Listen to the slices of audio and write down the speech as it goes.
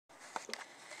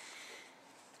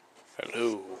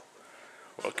Hello,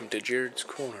 welcome to Jared's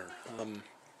Corner.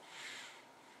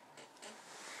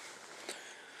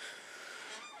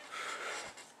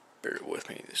 Bear with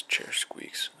me, this chair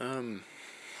squeaks.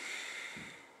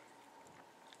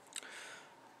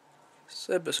 This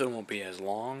episode won't be as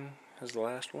long as the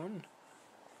last one.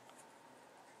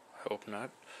 I hope not.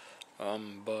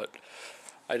 But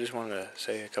I just wanted to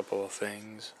say a couple of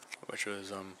things, which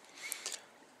was,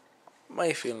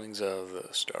 my feelings of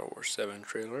the Star Wars VII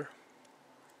trailer.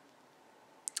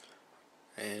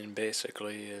 And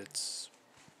basically,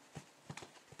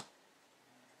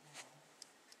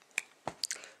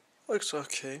 looks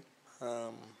okay.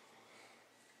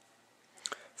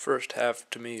 First half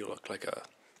to me looked like a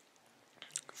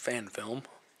fan film,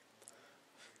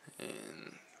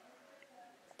 and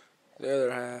the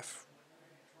other half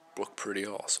looked pretty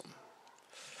awesome.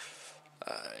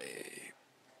 I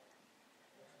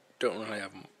don't really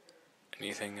have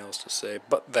anything else to say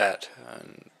but that,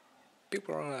 and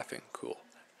people are laughing, cool.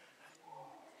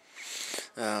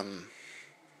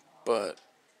 But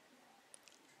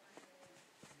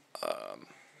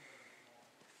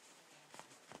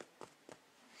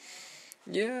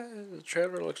yeah, the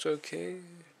trailer looks okay.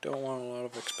 Don't want a lot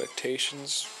of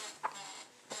expectations.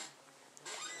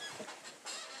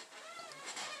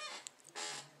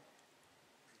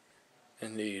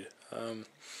 Indeed.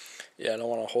 Yeah, I don't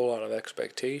want a whole lot of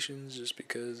expectations just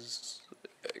because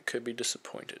I could be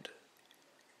disappointed.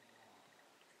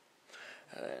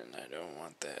 And I don't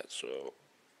want that, so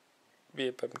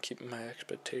yep, I'm keeping my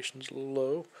expectations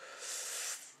low.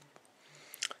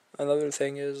 Another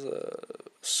thing is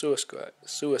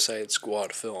Suicide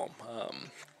Squad film.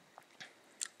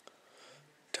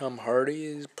 Tom Hardy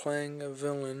is playing a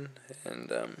villain, and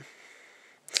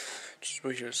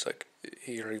just like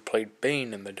he already played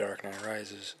Bane in The Dark Knight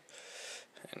Rises,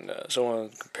 and someone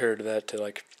compared that to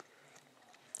like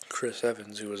Chris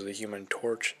Evans, who was the Human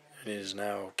Torch and is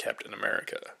now Captain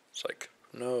America. It's like,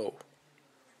 no.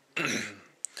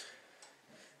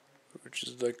 Which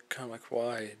is like kind of like,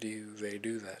 why do they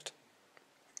do that?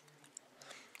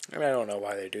 I mean, I don't know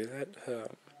why they do that.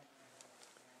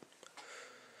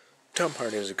 Tom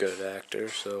Hardy is a good actor,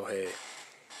 so hey,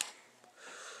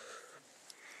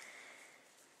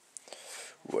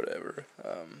 whatever.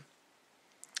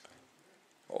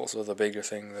 Also, the bigger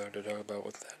thing though to talk about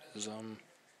with that is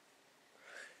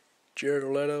Jared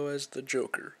Leto as the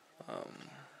Joker.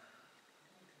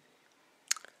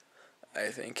 I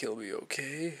think he'll be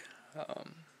okay.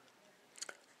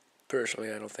 Personally,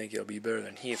 I don't think he'll be better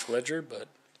than Heath Ledger, but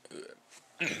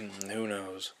who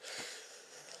knows?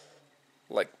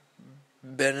 Like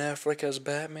Ben Affleck as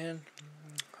Batman,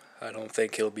 I don't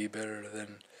think he'll be better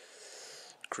than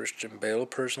Christian Bale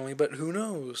personally, but who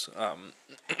knows?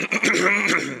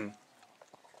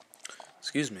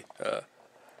 Excuse me.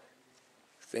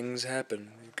 Things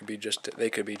happen. They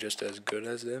could be just as good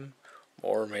as them,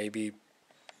 or maybe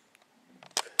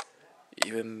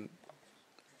even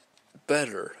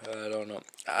better. I don't know.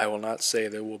 I will not say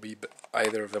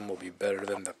either of them will be better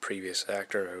than the previous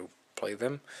actor who played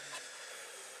them,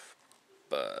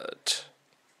 but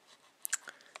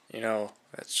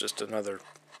that's just another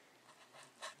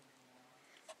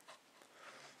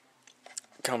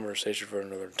conversation for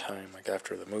another time. Like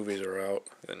after the movies are out,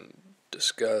 and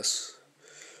discuss.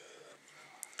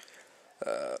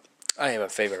 I have a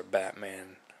favorite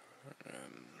Batman.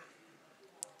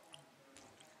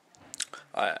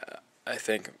 I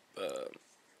think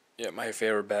my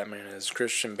favorite Batman is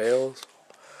Christian Bale.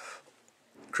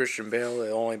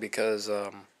 Only because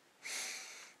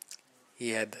he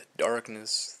had the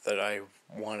darkness that I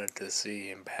wanted to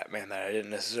see in Batman that I didn't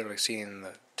necessarily see in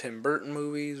the Tim Burton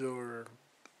movies or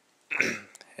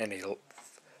any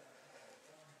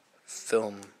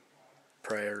film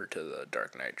prior to the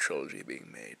Dark Knight trilogy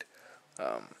being made.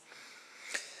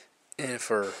 And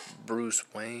for Bruce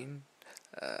Wayne,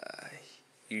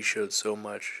 he showed so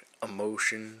much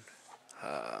emotion.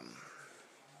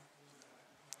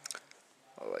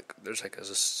 There's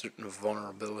a certain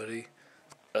vulnerability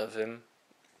of him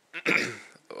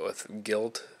with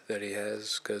guilt that he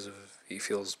has he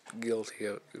feels guilty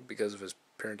because of his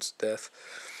parents' death.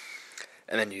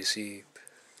 And then you see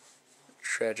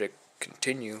tragic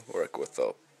continue work with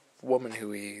a woman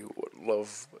who he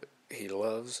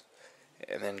loves,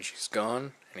 and then she's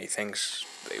gone, and he thinks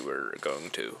they were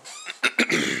going to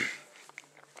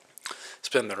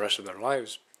spend the rest of their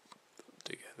lives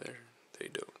together. They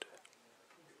don't.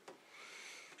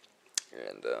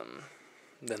 And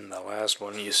then the last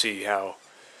one, you see how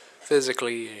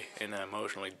physically and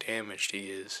emotionally damaged he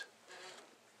is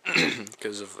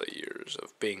because of the years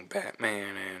of being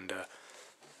Batman, and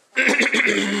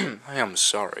I am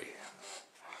sorry.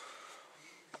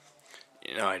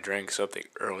 I drank something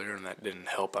earlier and that didn't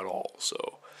help at all,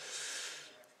 so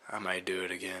I might do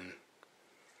it again.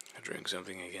 I drink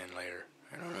something again later.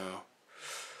 I don't know.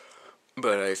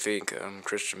 But I think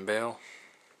Christian Bale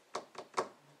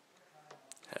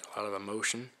had a lot of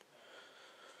emotion,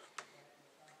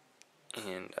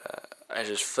 and I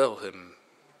just felt him.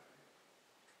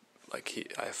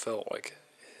 I felt like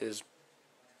his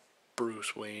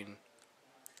Bruce Wayne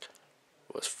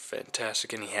was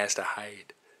fantastic, and he has to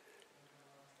hide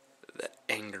the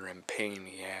anger and pain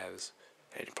he has,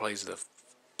 and he plays the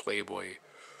playboy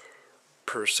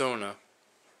persona,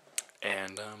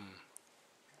 and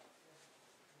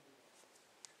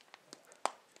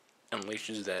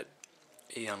unleashes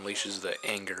the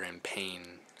anger and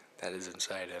pain that is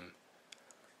inside him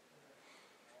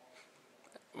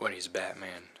when he's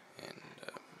Batman. And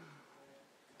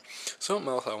something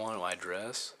else I want to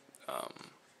address,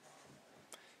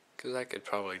 because I could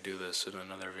probably do this in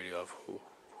another video of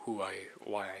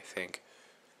why I think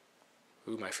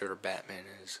who my favorite Batman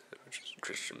is, which is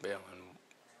Christian Bale, and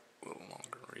a little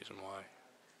longer reason why.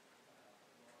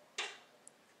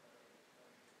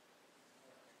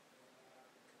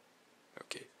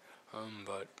 Okay,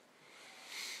 but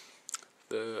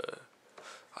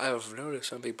I've noticed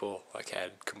some people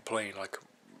had complained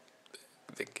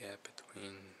the gap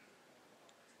between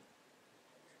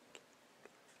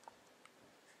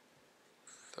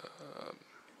the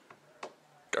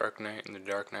Dark Knight and the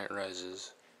Dark Knight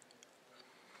Rises.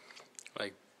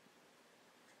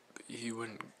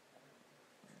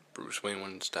 Bruce Wayne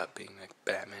wouldn't stop being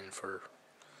Batman for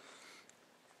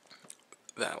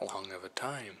that long of a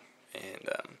time, and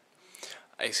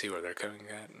I see where they're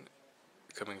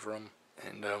coming from,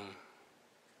 and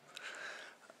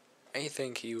I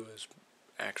think he was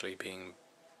actually being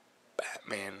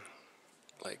Batman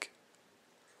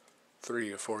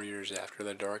 3 or 4 years after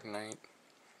the Dark Knight,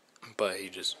 but he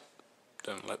just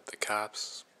didn't let the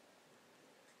cops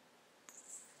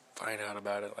find out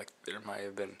about it. There might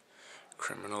have been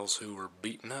criminals who were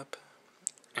beaten up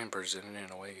and presented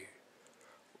in a way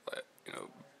that,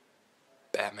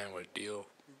 Batman would deal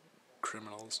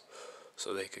criminals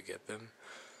so they could get them.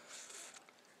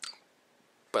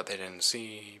 But they didn't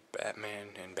see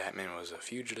Batman, and Batman was a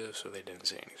fugitive, so they didn't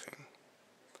say anything.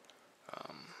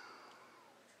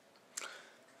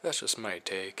 That's just my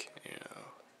take.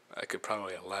 I could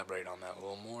probably elaborate on that a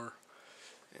little more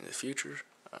in the future.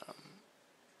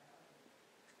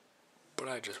 But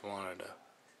I just wanted to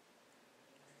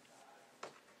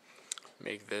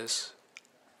make this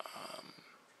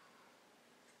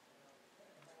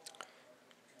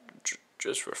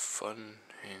just for fun,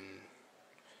 and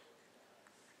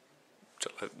to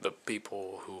let the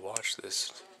people who watch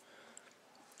this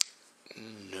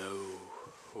know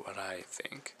what I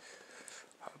think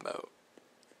about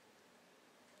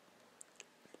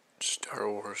Star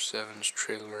Wars VII's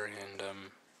trailer and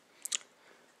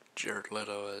Jared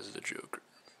Leto as the Joker.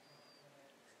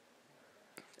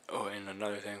 Oh, and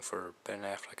another thing for Ben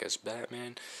Affleck as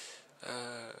Batman,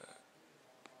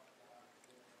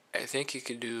 I think he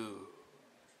could do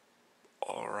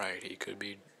alright. He could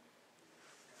be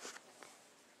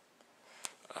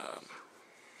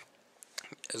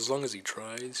as long as he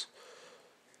tries,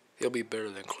 he'll be better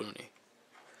than Clooney.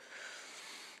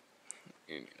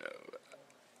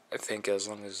 I think as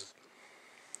long as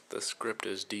the script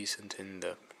is decent and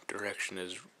the direction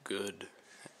is good,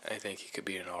 I think he could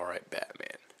be an alright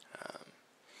Batman.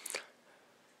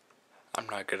 I'm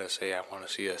not gonna say I want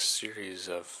to see a series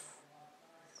of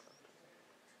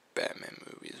Batman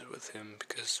movies with him,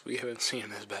 because we haven't seen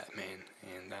him as Batman,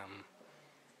 and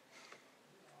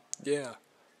yeah.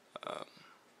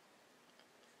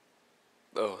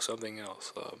 Oh, something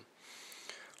else.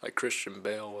 Christian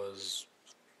Bale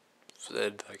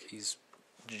said he's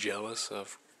jealous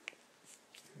of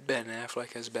Ben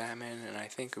Affleck as Batman, and I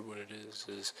think what it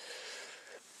is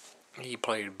he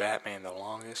played Batman the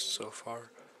longest so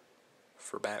far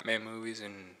for Batman movies,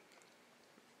 and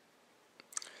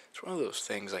it's one of those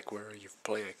things where you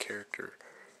play a character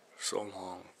so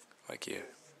long,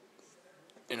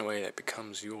 in a way that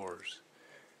becomes yours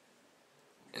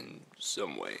in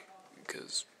some way,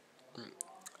 because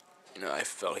I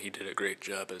felt he did a great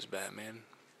job as Batman,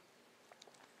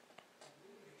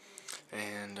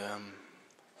 and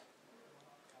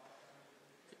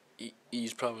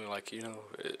he's probably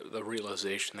the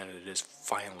realization that it is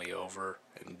finally over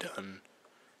and done.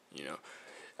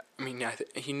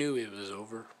 He knew it was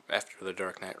over after The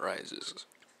Dark Knight Rises,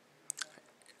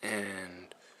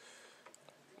 and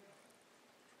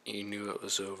he knew it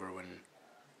was over when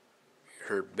he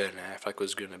heard Ben Affleck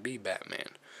was going to be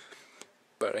Batman.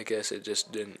 But I guess it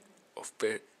just didn't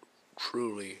fit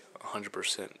truly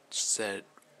 100% set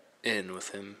in with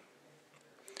him,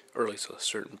 or at least a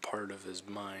certain part of his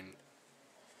mind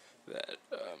that,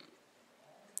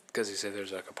 because he said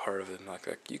there's like a part of him like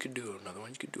you could do another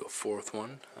one, you could do a fourth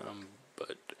one,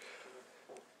 but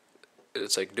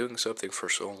it's like doing something for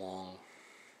so long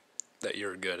that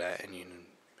you're good at, and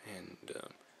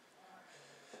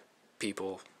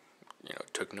people,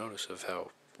 took notice of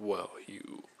how well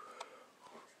you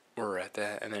were at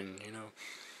that, and then,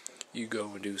 you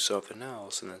go and do something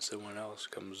else, and then someone else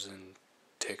comes and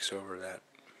takes over that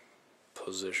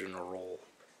position or role.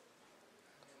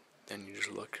 Then you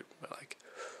just look like,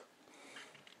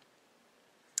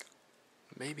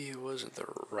 maybe it wasn't the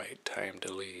right time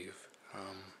to leave.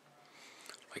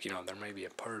 There may be a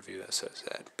part of you that says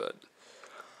that, but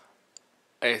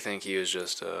I think he was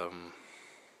just, or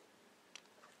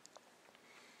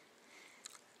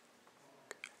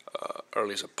at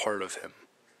least a part of him.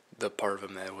 The part of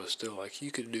him that was still like,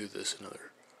 you could do this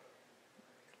another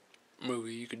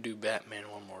movie, you could do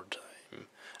Batman one more time.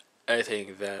 I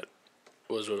think that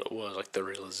was what it was, like the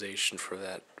realization for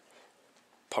that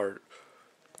part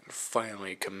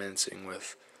finally commencing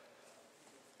with,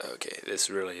 okay, this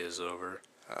really is over.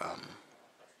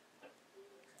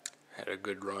 Had a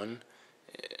good run,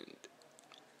 and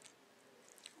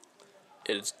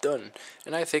it's done.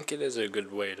 And I think it is a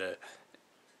good way to,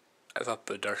 I thought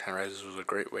The Dark Knight Rises was a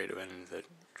great way to end the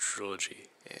trilogy,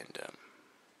 and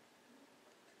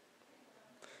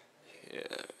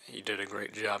he did a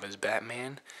great job as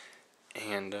Batman,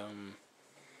 and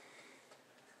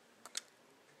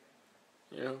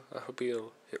I hope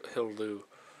he'll do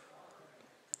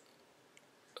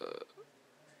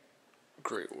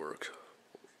great work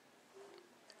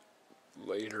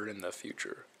later in the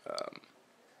future.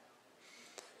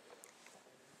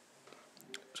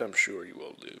 Which I'm sure he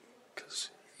will do, because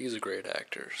he's a great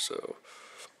actor. So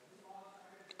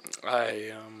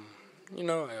I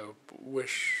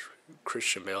wish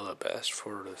Christian Bale the best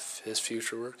for his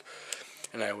future work,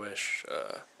 and I wish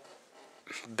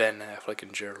Ben Affleck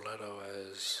and Jared Leto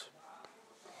as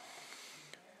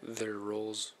their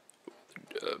roles,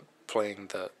 playing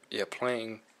the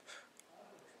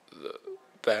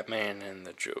Batman and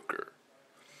the Joker,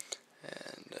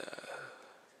 and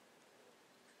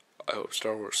I hope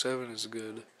Star Wars VII is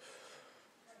good.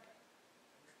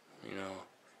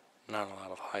 Not a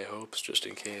lot of high hopes, just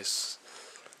in case,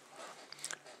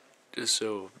 just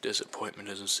so disappointment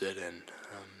doesn't set in.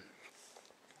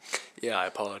 I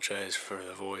apologize for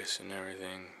the voice and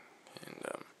everything, and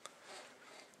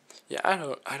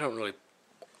I don't really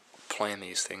plan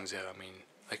these things out.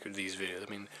 Like with these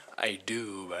videos, I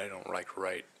do, but I don't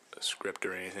write a script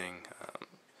or anything.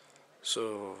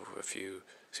 So if you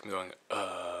see me going,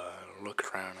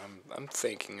 look around, I'm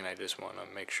thinking, and I just want to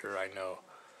make sure I know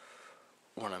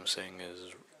what I'm saying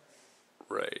is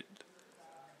right.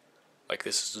 Like,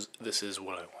 this is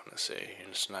what I want to say, and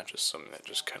it's not just something that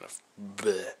just kind of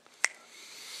bleh.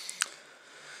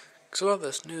 Because a lot of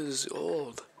this news is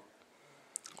old,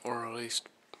 or at least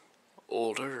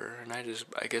older, and I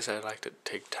guess I'd like to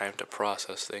take time to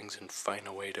process things and find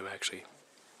a way to actually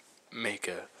make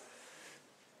a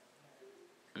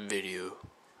video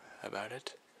about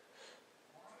it.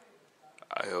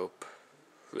 I hope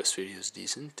this video is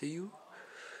decent to you,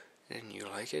 and you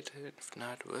like it. If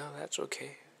not, well, that's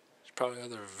okay. There's probably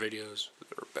other videos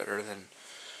that are better than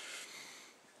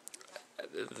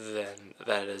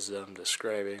that is them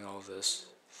describing all this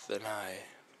than I.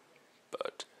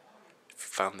 But if you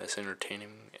found this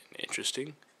entertaining and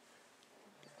interesting,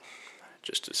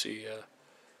 just to see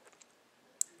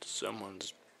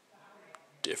someone's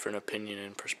different opinion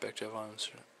and perspective on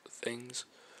things,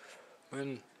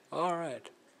 then alright.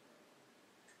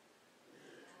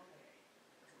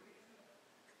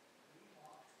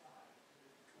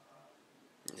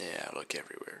 Yeah, I look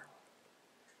everywhere.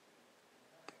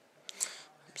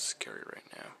 I'm scary right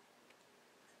now.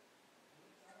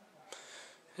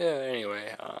 Yeah,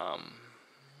 anyway,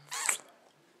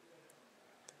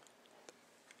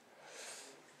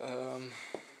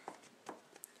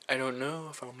 I don't know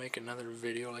if I'll make another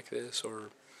video like this,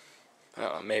 or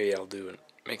maybe I'll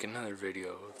make another video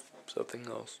of something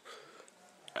else.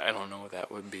 I don't know what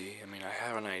that would be. I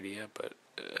have an idea, but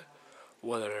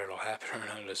whether it'll happen or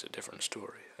not is a different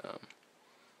story.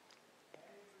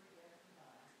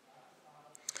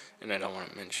 And I don't want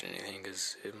to mention anything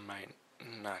because it might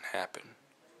not happen.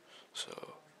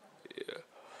 So, yeah.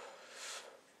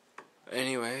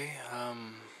 Anyway,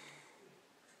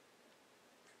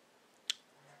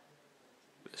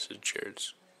 this is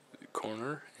Jared's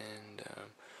Corner, and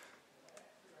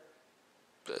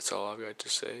that's all I've got to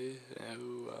say.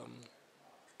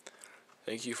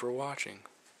 Thank you for watching.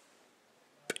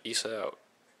 Peace out.